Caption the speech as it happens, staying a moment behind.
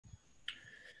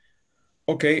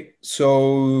Okay,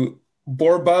 so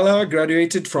Borbála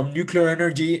graduated from nuclear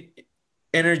energy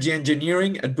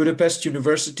engineering at Budapest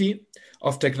University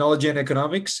of Technology and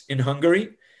Economics in Hungary,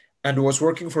 and was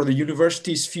working for the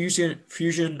university's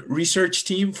fusion research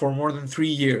team for more than 3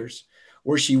 years,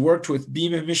 where she worked with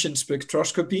beam emission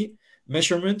spectroscopy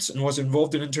measurements and was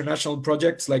involved in international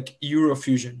projects like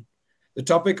EUROfusion. The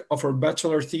topic of her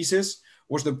bachelor thesis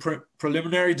was the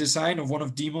preliminary design of one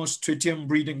of DEMO's tritium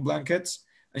breeding blankets,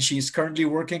 and she is currently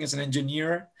working as an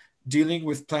engineer dealing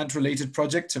with plant-related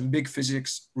projects and big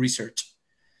physics research.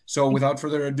 So without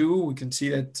further ado, we can see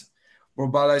that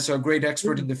Borbála is a great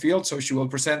expert in the field, so she will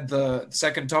present the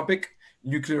second topic,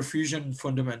 nuclear fusion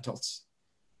fundamentals.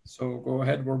 So go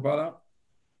ahead, Borbála.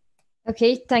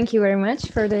 Okay, thank you very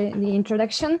much for the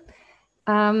introduction.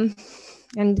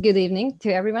 And good evening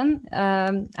to everyone.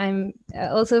 I'm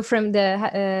also from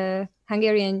the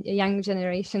Hungarian Young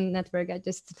Generation Network. I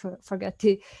just forgot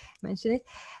to mention it.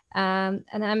 And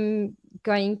I'm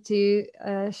going to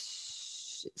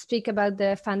speak about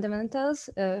the fundamentals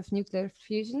of nuclear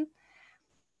fusion.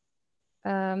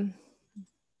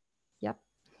 Yep.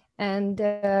 And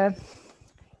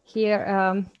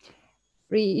here,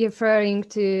 referring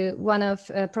to one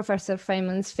of Professor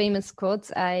Feynman's famous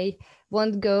quotes, I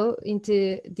won't go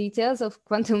into details of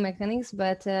quantum mechanics,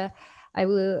 but I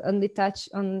will only touch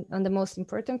on the most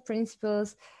important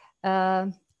principles,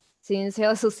 since he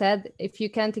also said, if you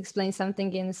can't explain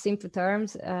something in simple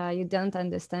terms, you don't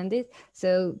understand it.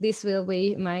 So this will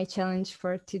be my challenge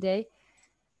for today.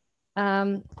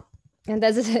 And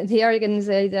as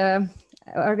the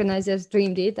organizers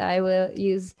dreamed it, I will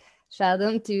use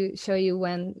Sheldon to show you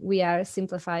when we are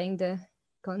simplifying the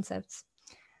concepts.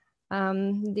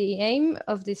 The aim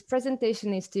of this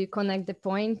presentation is to connect the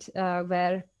point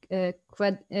where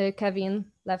Kevin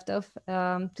left off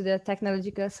to the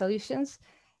technological solutions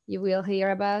you will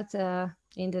hear about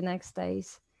in the next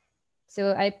days.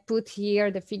 So I put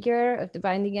here the figure of the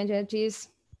binding energies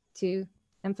to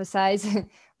emphasize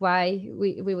why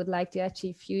we would like to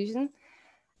achieve fusion.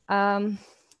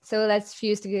 So let's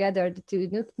fuse together the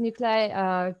two nuclei,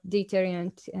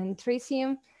 deuterium and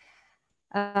tritium.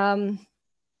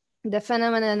 The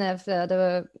phenomenon of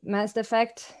the mass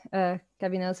defect,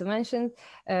 Kevin also mentioned,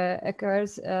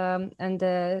 occurs, and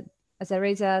as a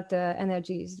result,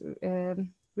 energy is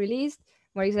released.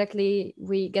 More exactly,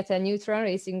 we get a neutron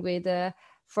racing with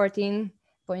 14.1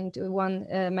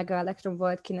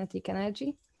 megaelectron-volt kinetic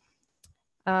energy.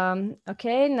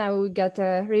 Okay, now we got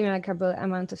a remarkable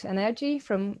amount of energy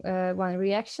from one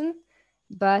reaction,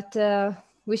 but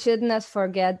we should not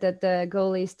forget that the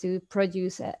goal is to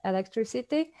produce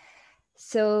electricity.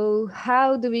 So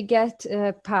how do we get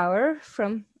power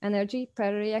from energy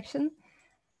per reaction?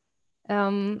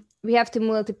 We have to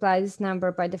multiply this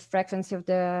number by the frequency of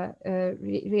the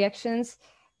reactions,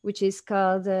 which is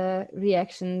called the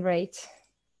reaction rate.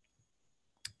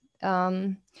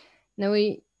 Now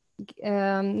we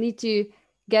need to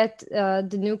get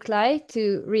the nuclei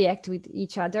to react with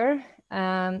each other.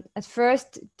 At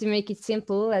first, to make it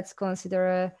simple, let's consider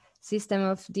a system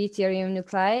of deuterium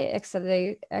nuclei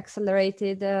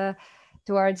accelerated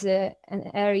towards an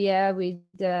area with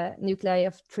the nuclei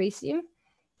of tritium.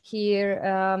 Here,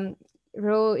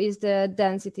 rho is the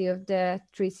density of the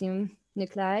tritium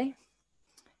nuclei.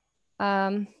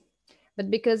 But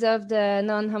because of the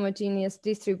non-homogeneous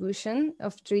distribution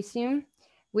of tritium,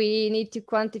 we need to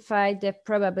quantify the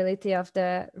probability of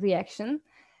the reaction.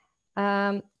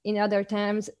 In other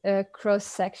terms, a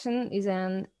cross-section is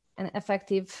an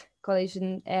effective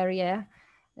collision area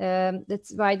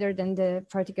that's wider than the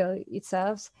particle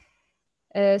itself.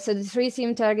 So the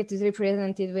tritium target is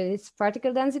represented with its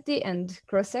particle density and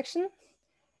cross-section.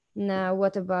 Now,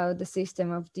 what about the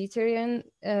system of deuterium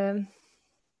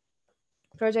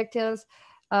projectiles?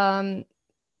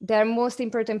 Their most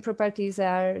important properties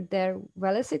are their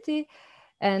velocity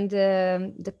and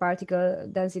the particle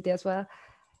density as well.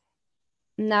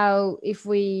 Now, if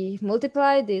we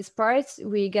multiply these parts,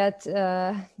 we get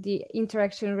the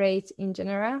interaction rate in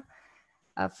general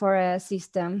for a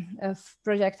system of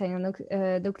projectile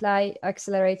nuclei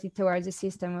accelerated towards a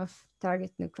system of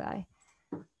target nuclei.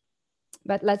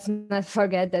 But let's not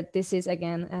forget that this is,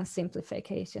 again, a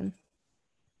simplification.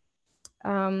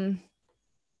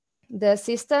 The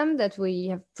system that we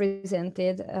have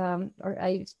presented, or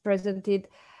I presented,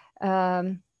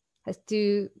 has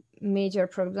two major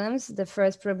problems. The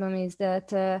first problem is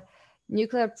that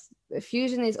nuclear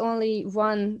fusion is only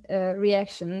one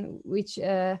reaction which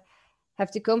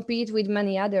have to compete with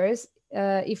many others.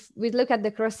 If we look at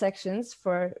the cross sections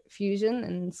for fusion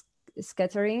and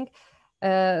scattering,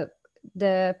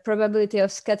 the probability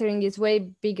of scattering is way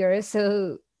bigger.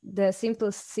 So the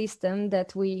simplest system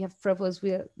that we have proposed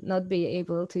will not be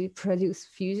able to produce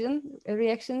fusion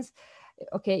reactions,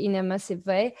 okay, in a massive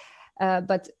way,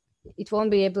 but it won't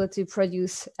be able to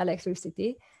produce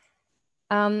electricity.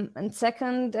 And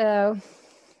second,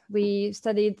 we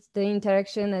studied the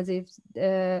interaction as if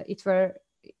it were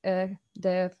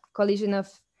the collision of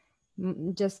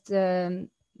just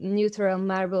neutral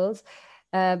marbles,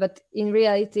 but in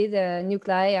reality, the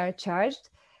nuclei are charged.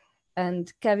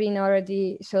 And Kevin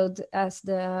already showed us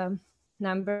the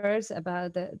numbers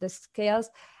about the scales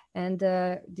and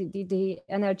the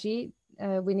energy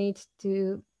we need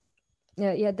to,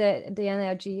 the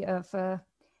energy of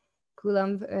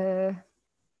Coulomb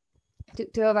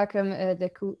to overcome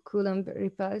the Coulomb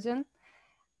repulsion.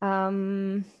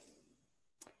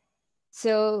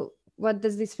 So what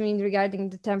does this mean regarding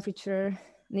the temperature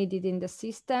needed in the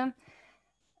system?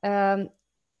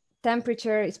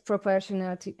 Temperature is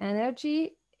proportional to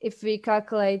energy. If we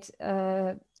calculate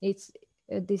this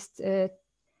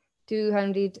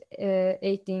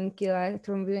 218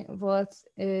 kiloelectron volts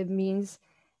means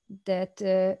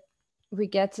that we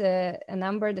get a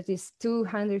number that is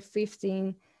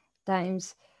 215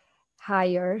 times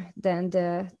higher than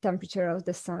the temperature of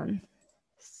the sun.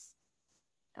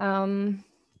 And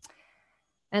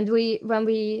when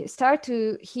we start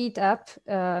to heat up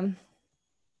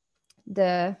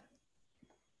the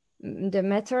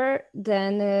matter,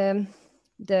 then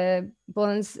the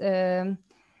bonds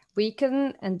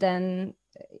weaken, and then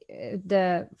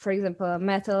for example,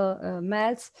 metal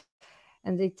melts,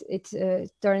 and it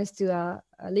turns to a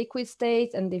liquid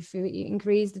state. And if we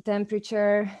increase the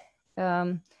temperature,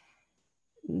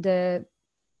 the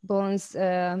bonds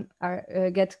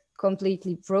get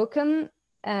completely broken,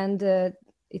 and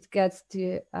it gets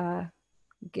to a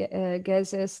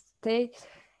gaseous state.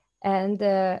 And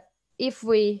if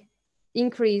we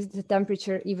increase the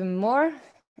temperature even more,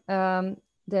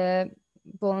 the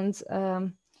bonds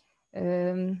at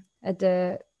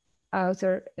the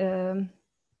outer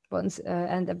bonds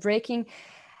end up breaking.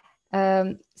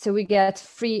 So we get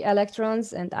free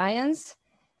electrons and ions.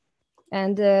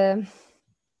 And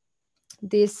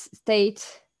this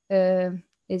state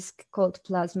is called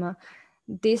plasma.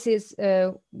 This is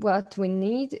what we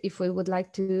need if we would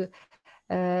like to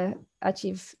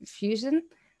achieve fusion.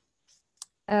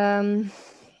 And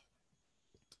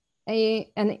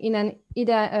in an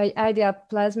ideal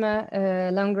plasma,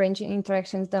 long-range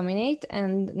interactions dominate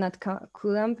and not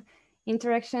Coulomb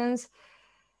interactions.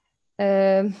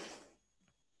 The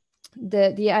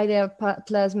ideal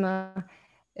plasma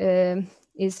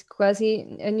is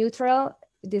quasi-neutral.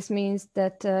 This means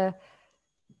that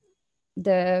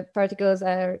the particles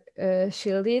are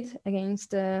shielded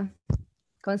against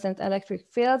constant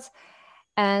electric fields.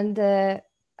 And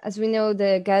as we know,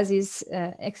 the gases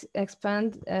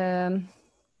expand, and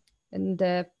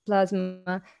the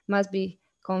plasma must be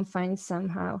confined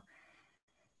somehow.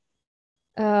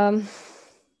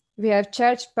 We have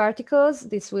charged particles.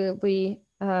 This will be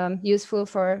useful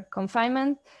for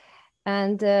confinement,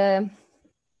 and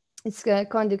its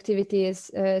conductivity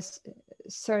is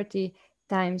 30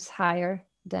 times higher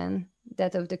than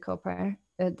that of the copper.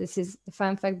 This is a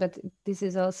fun fact, but this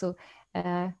is also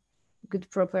a good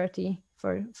property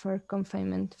for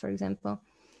confinement, for example,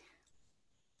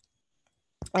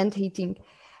 and heating.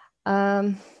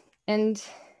 And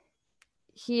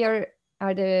here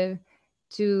are the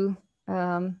two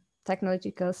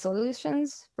technological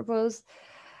solutions proposed.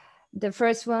 The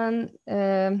first one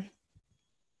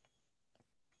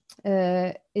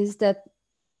is that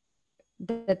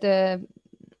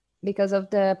because of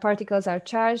the particles are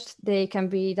charged, they can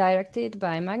be directed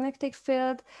by magnetic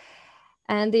field.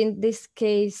 And in this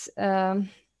case, the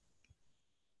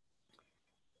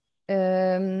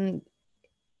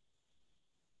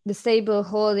stable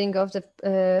holding of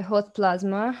the hot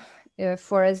plasma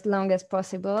for as long as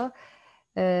possible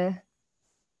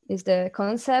is the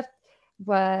concept,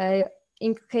 while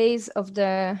in case of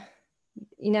the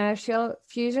inertial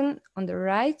fusion on the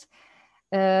right,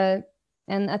 an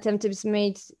attempt is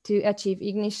made to achieve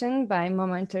ignition by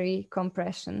momentary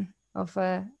compression of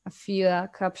a fuel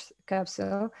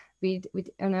capsule with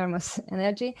enormous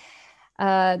energy.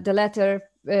 The latter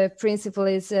principle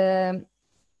is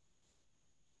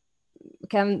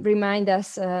can remind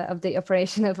us of the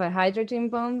operation of a hydrogen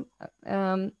bomb.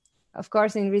 Of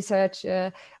course, in research,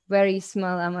 very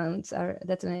small amounts are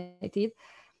detonated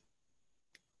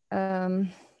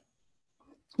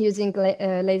using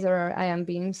laser or ion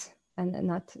beams, and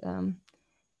not,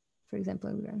 for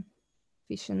example,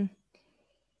 fission.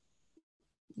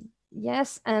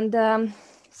 Yes, and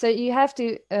So you have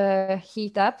to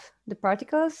heat up the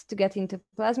particles to get into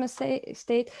plasma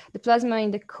state. The plasma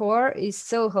in the core is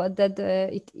so hot that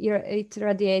it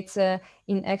radiates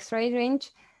in X-ray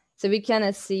range, so we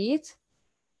cannot see it.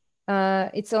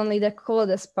 It's only the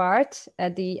coldest part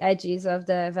at the edges of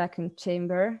the vacuum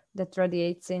chamber that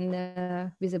radiates in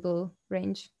the visible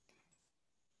range.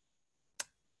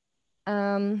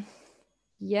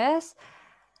 Yes,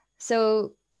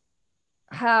 so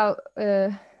how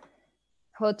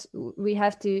hot we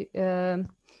have to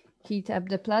heat up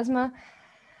the plasma?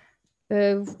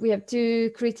 We have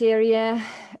two criteria.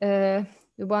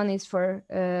 One is for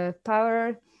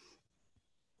power.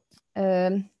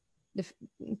 The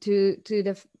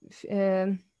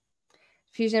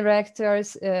fusion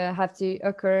reactors have to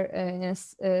occur in a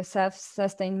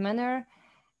self-sustained manner,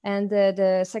 and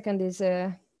the second is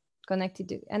connected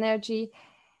to energy,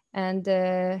 and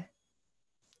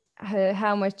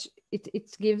how much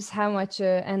it gives, how much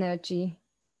energy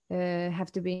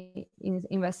have to be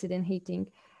invested in heating,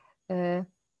 or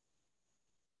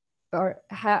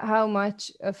how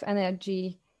much of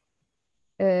energy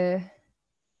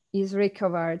is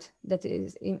recovered that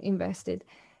is invested.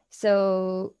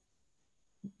 So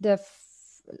the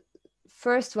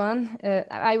first one,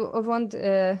 I won't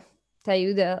tell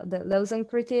you the Lawson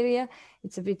criteria.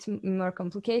 It's a bit more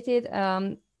complicated,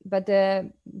 but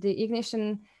the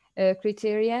ignition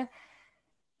criteria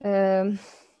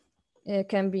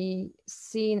can be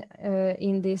seen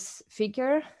in this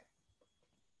figure.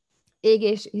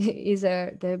 Égés is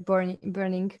the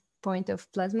burning point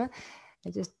of plasma. I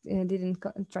just didn't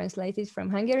translate it from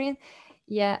Hungarian.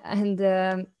 Yeah,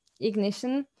 and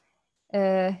ignition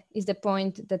is the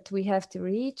point that we have to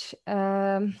reach.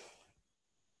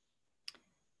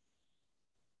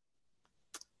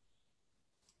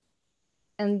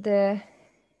 And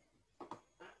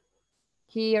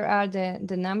here are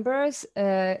the numbers.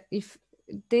 If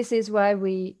this is why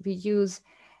we use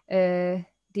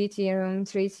deuterium,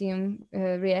 tritium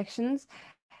reactions.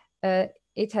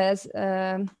 It has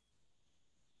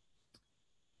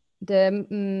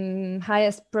the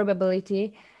highest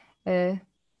probability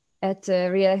at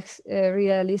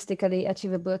realistically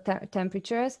achievable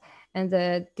temperatures, and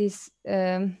this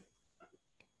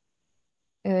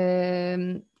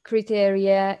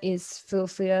criteria is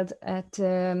fulfilled at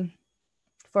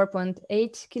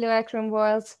 4.8 kiloelectron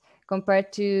volts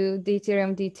compared to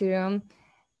deuterium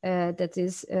that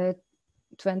is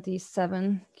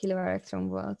 27 kiloelectron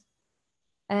volts.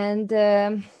 And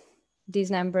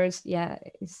these numbers, yeah,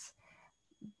 is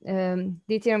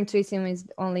deuterium tritium is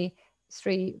only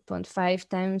 3.5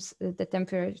 times the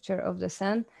temperature of the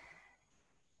sun.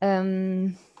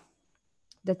 That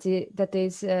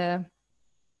is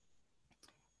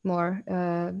more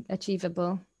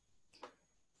achievable.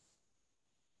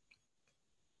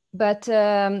 But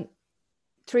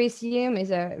tritium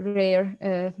is a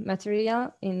rare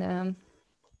material in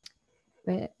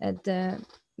at the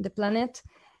planet,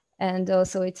 and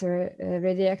also it's a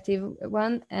radioactive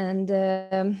one. And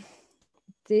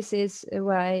this is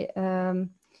why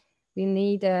we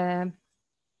need a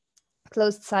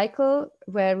closed cycle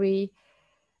where we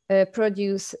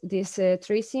produce this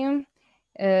tritium,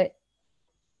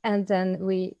 and then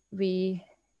we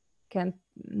can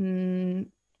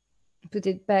put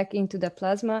it back into the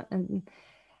plasma, and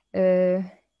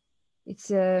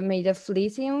it's made of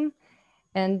lithium,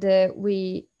 and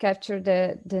we capture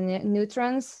the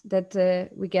neutrons that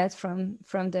we get from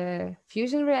the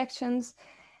fusion reactions,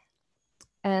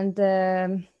 and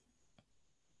then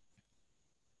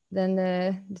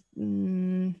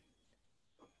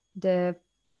the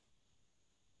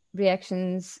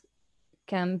reactions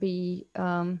can be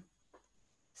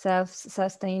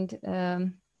self-sustained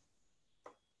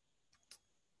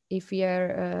if we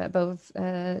are above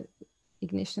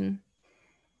ignition.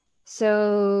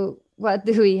 So what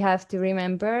do we have to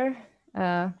remember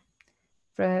for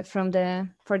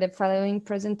the following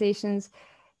presentations?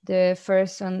 The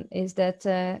first one is that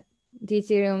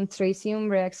deuterium tritium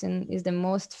reaction is the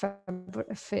most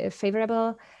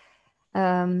favorable,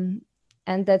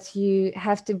 and that you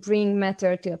have to bring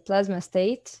matter to a plasma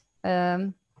state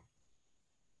to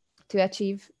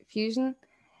achieve fusion,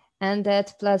 and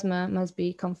that plasma must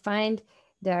be confined.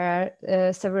 There are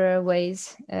several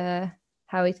ways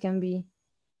how it can be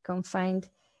confined,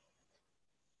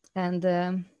 and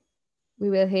we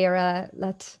will hear a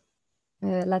lot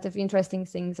of interesting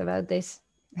things about this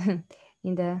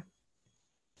in the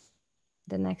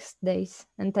next days.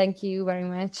 And thank you very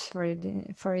much for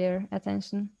your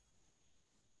attention.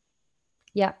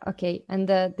 Yeah, okay, and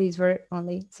these were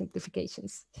only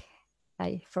simplifications.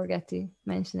 I forgot to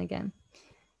mention again.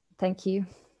 Thank you.